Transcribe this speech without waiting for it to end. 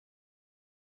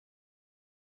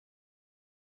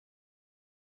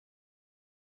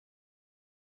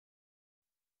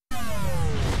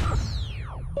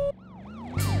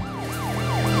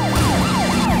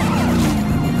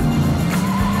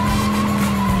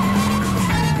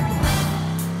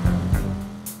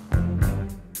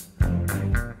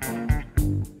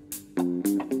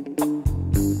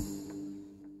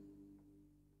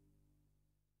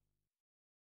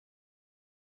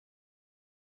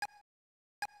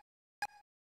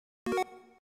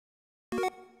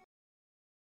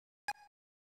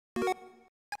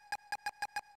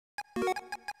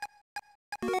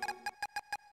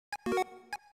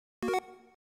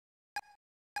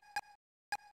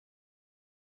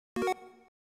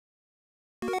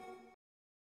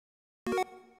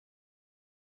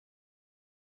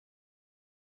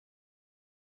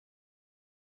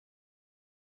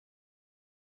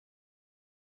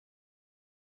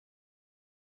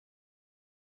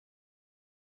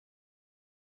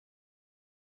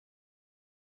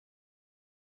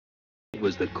It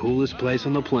was the coolest place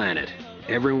on the planet.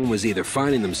 Everyone was either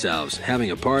finding themselves, having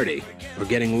a party, or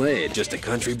getting laid. Just a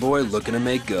country boy looking to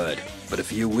make good. But a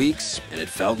few weeks, and it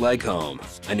felt like home.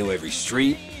 I knew every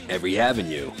street, every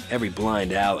avenue, every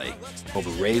blind alley. Over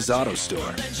Ray's Auto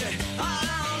Store.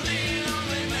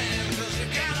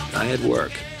 I had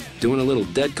work, doing a little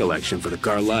debt collection for the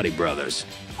Carlotti brothers,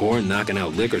 or knocking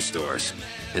out liquor stores.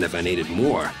 And if I needed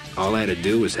more, all I had to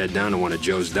do was head down to one of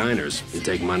Joe's diners and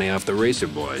take money off the racer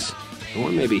boys. Or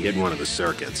maybe hit one of the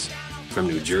circuits. From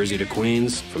New Jersey to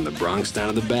Queens, from the Bronx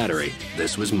down to the Battery,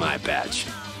 this was my patch,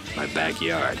 my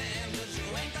backyard.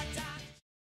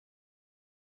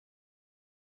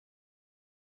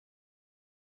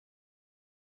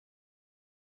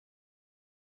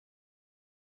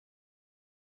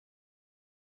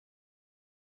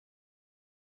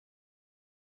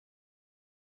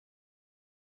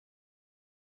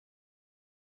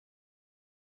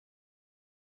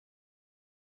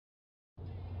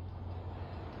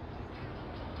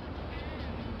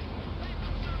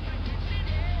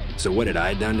 So what had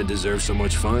I done to deserve so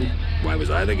much fun? Why was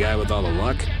I the guy with all the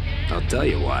luck? I'll tell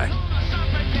you why.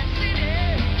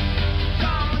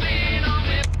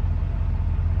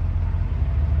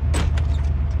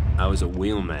 I was a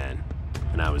wheelman,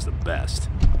 and I was the best.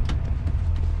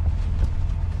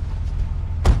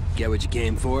 Get what you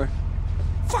came for?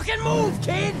 Fucking move,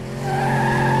 kid!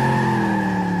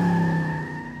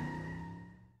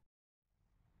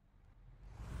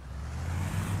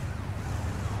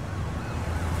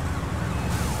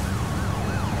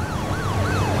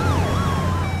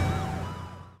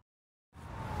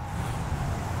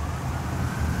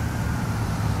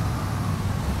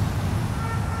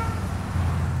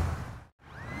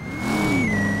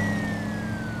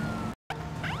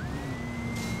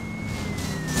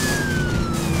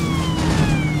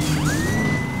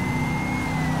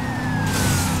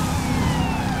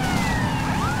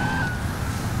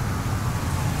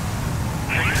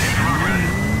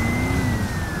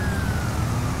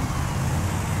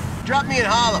 Drop me in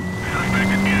Harlem.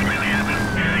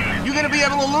 You gonna be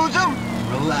able to lose him?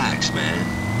 Relax,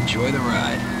 man. Enjoy the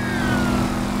ride.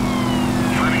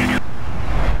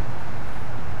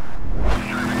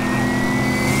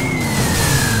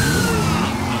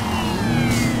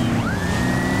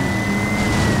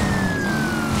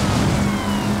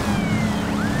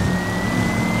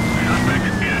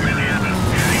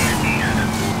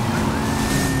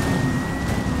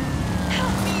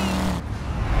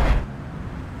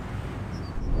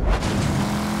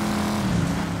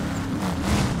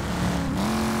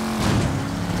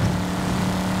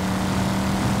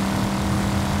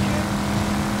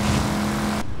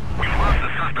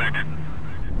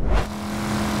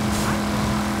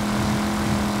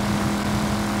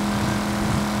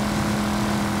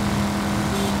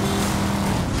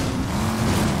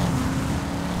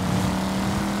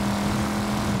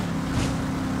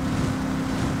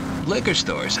 Liquor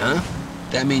stores, huh?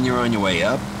 That mean you're on your way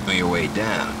up or your way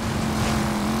down?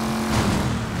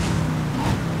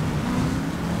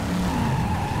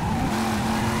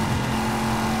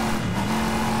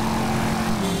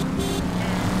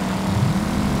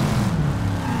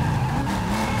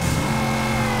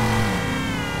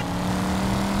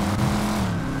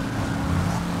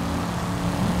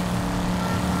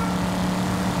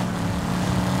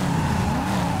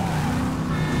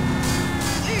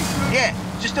 Yeah,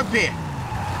 just up here.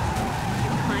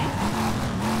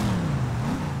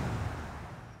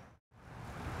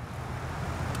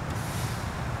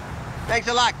 Thanks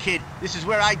a lot, kid. This is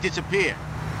where I disappear.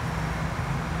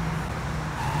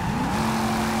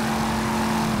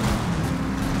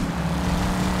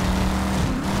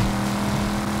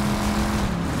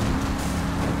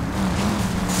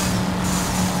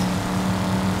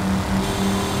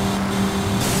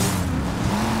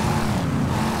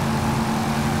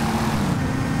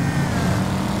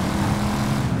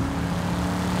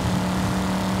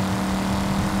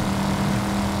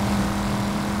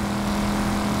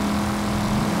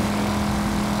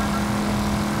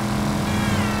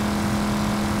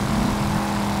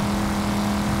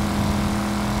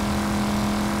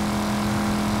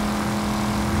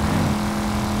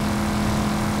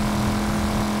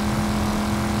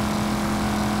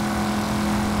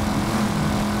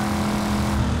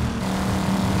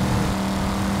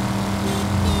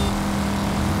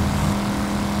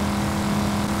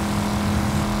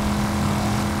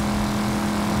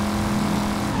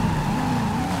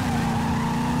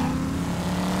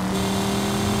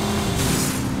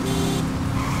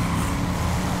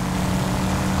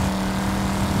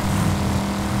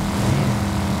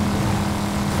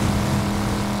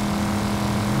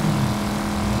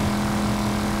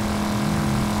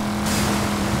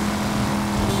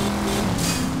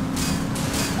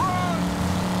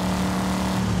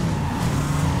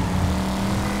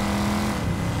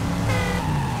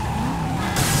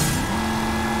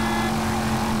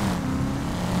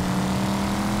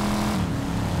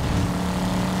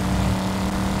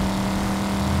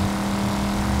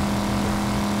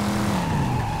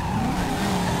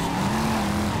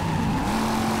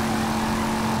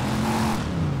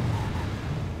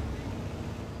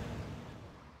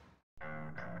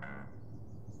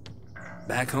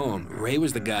 Back home, Ray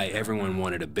was the guy everyone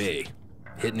wanted to be.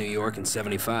 Hit New York in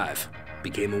 '75,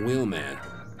 became a wheelman,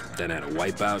 then had a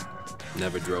wipeout,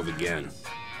 never drove again.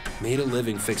 Made a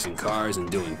living fixing cars and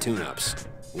doing tune-ups,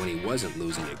 when he wasn't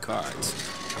losing at cards.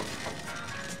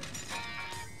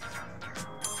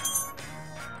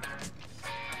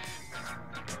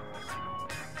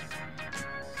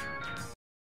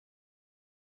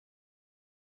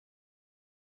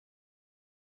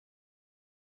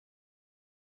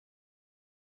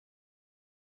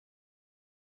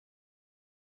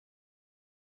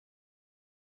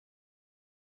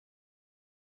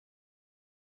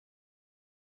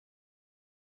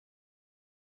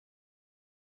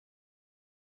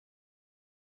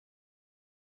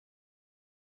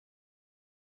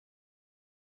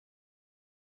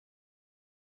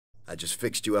 I just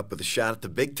fixed you up with a shot at the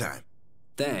big time.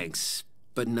 Thanks,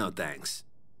 but no thanks.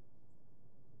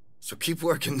 So keep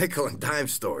working nickel and dime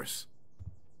stores.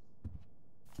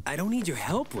 I don't need your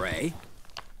help, Ray.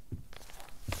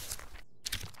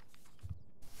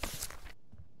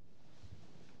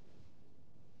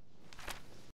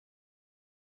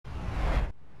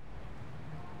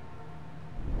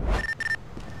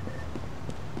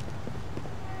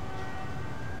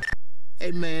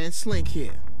 Hey man, Slink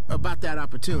here. About that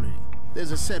opportunity.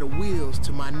 There's a set of wheels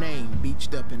to my name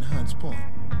beached up in Hunts Point.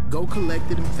 Go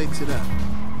collect it and fix it up.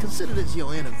 Consider this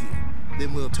your interview.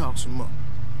 Then we'll talk some more.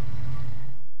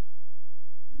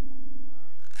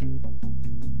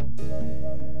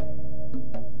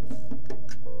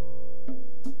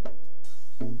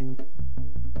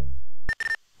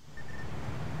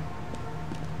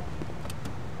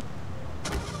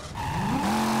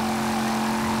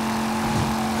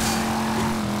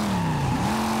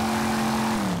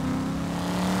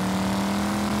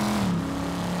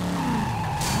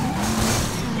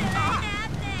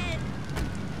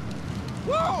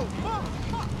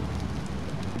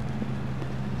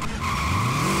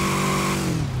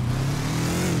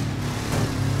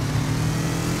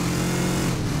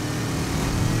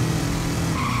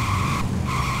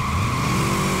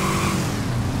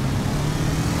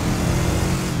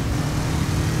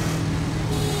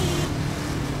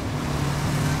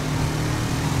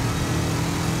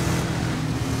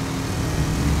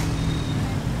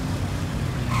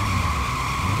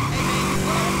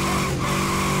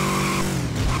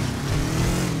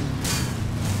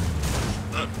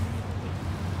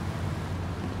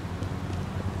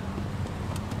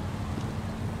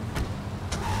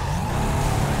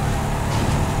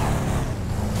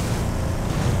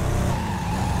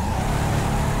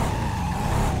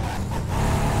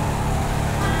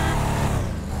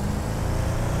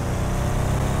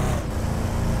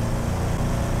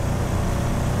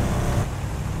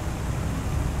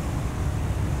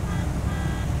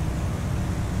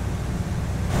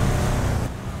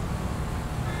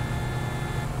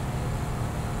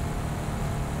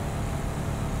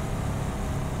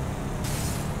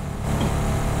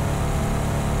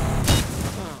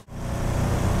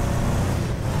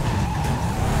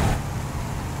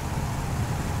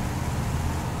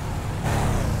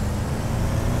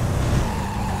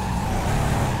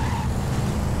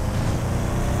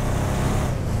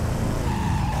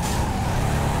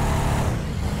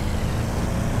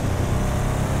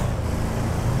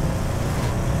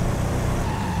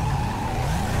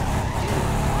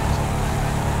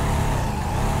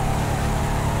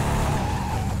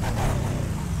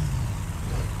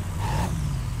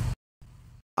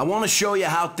 I want to show you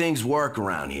how things work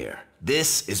around here.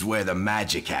 This is where the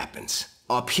magic happens.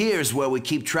 Up here is where we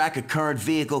keep track of current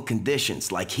vehicle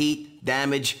conditions like heat,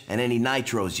 damage, and any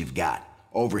nitros you've got.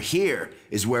 Over here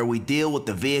is where we deal with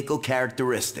the vehicle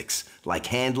characteristics like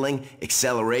handling,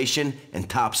 acceleration, and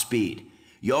top speed.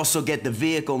 You also get the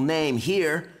vehicle name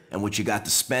here and what you got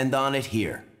to spend on it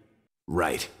here.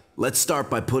 Right, let's start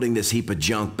by putting this heap of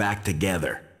junk back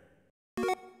together.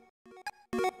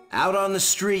 Out on the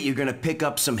street, you're gonna pick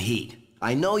up some heat.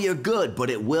 I know you're good, but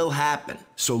it will happen,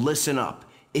 so listen up.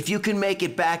 If you can make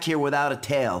it back here without a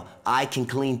tail, I can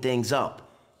clean things up.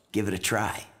 Give it a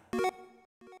try.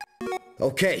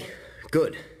 Okay,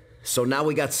 good. So now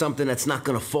we got something that's not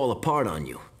gonna fall apart on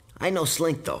you. I know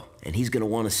Slink though, and he's gonna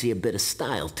wanna see a bit of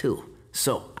style too.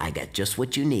 So I got just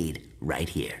what you need right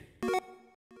here.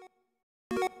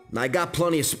 Now, I got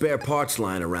plenty of spare parts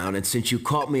lying around, and since you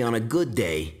caught me on a good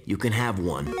day, you can have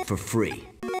one for free.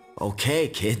 Okay,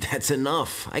 kid, that's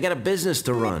enough. I got a business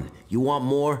to run. You want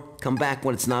more? Come back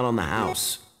when it's not on the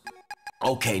house.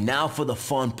 Okay, now for the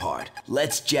fun part.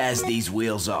 Let's jazz these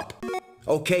wheels up.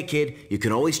 Okay, kid, you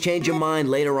can always change your mind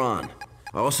later on.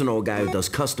 I also know a guy who does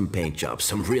custom paint jobs,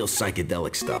 some real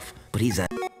psychedelic stuff, but he's a...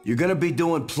 You're gonna be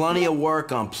doing plenty of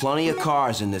work on plenty of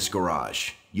cars in this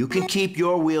garage. You can keep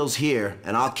your wheels here,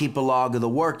 and I'll keep a log of the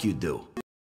work you do.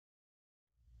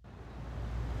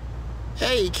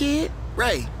 Hey, kid.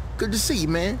 Ray, good to see you,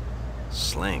 man.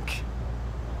 Slink.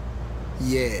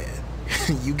 Yeah,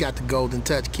 you got the golden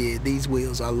touch, kid. These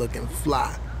wheels are looking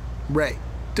fly. Ray,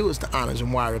 do us the honors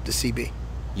and wire up the CB.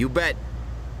 You bet.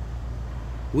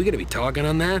 We gonna be talking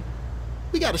on that?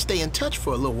 We gotta stay in touch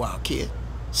for a little while, kid.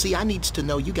 See, I needs to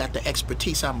know you got the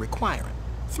expertise I'm requiring.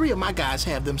 3 of my guys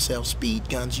have themselves speed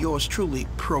guns yours truly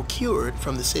procured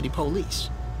from the city police.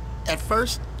 At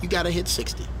first, you gotta hit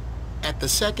 60. At the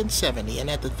second, 70. And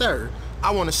at the third,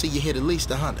 I wanna see you hit at least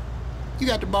 100. You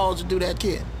got the balls to do that,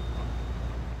 kid?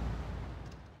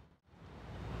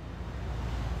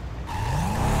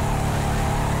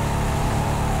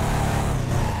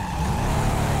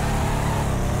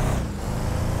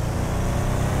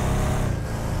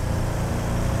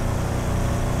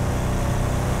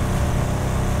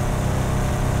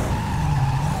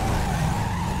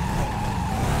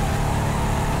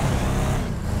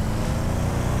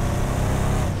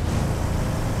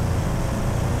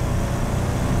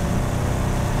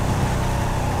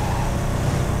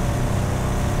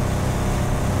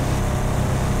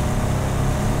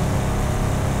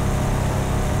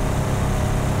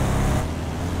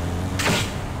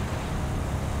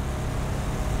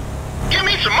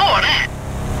 Some more of that.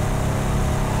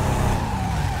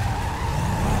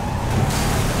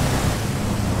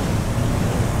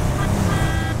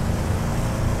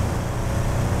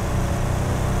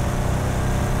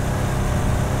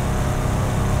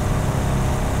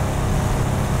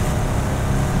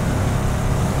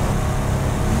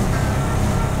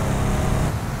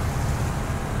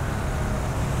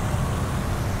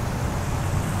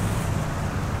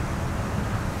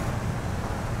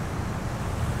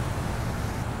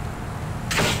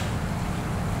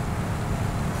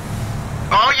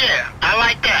 Oh yeah, I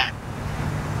like that.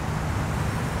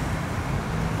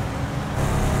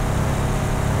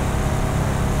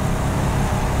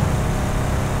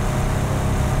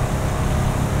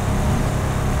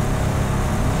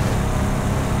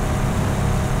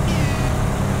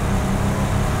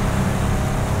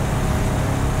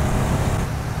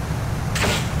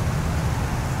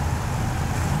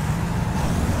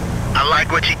 I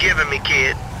like what you're giving me,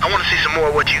 kid. I want to see some more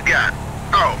of what you got.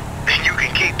 Oh, and you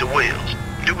can keep the wheels.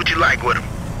 Do what you like with them.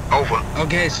 Over.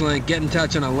 Okay, Slink, get in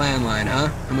touch on a landline, huh?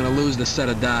 I'm gonna lose the set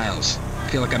of dials.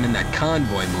 Feel like I'm in that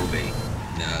Convoy movie.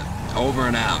 Over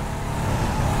and out.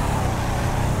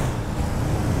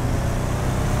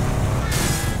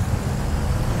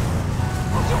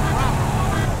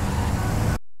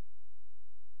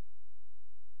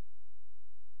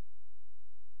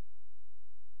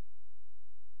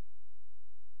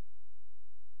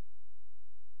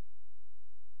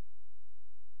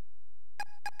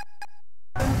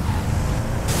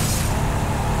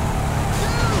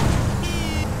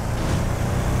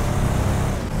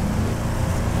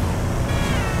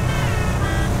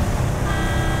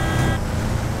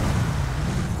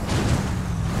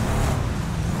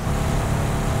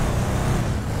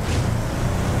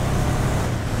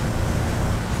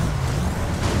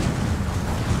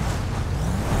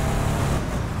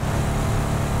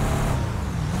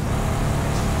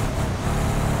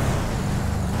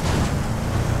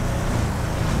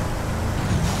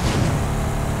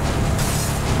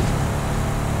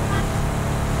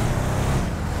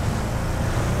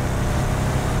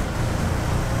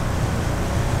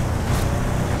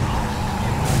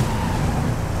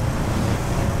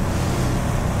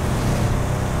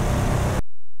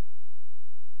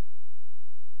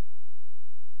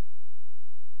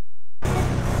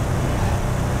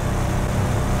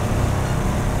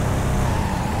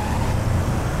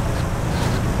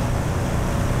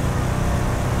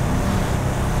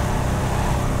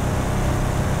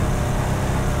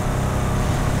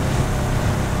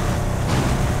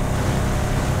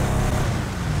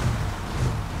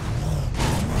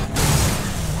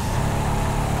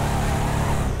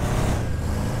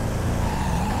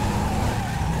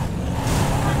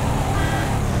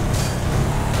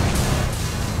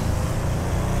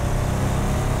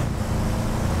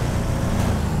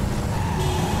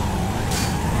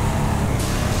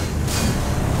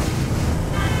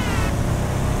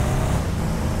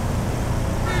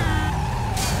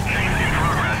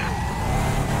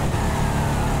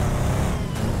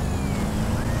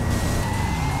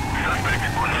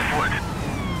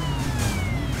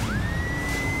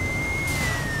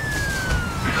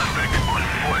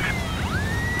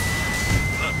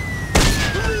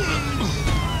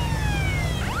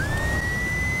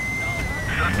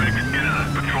 Suspect in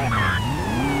a patrol car.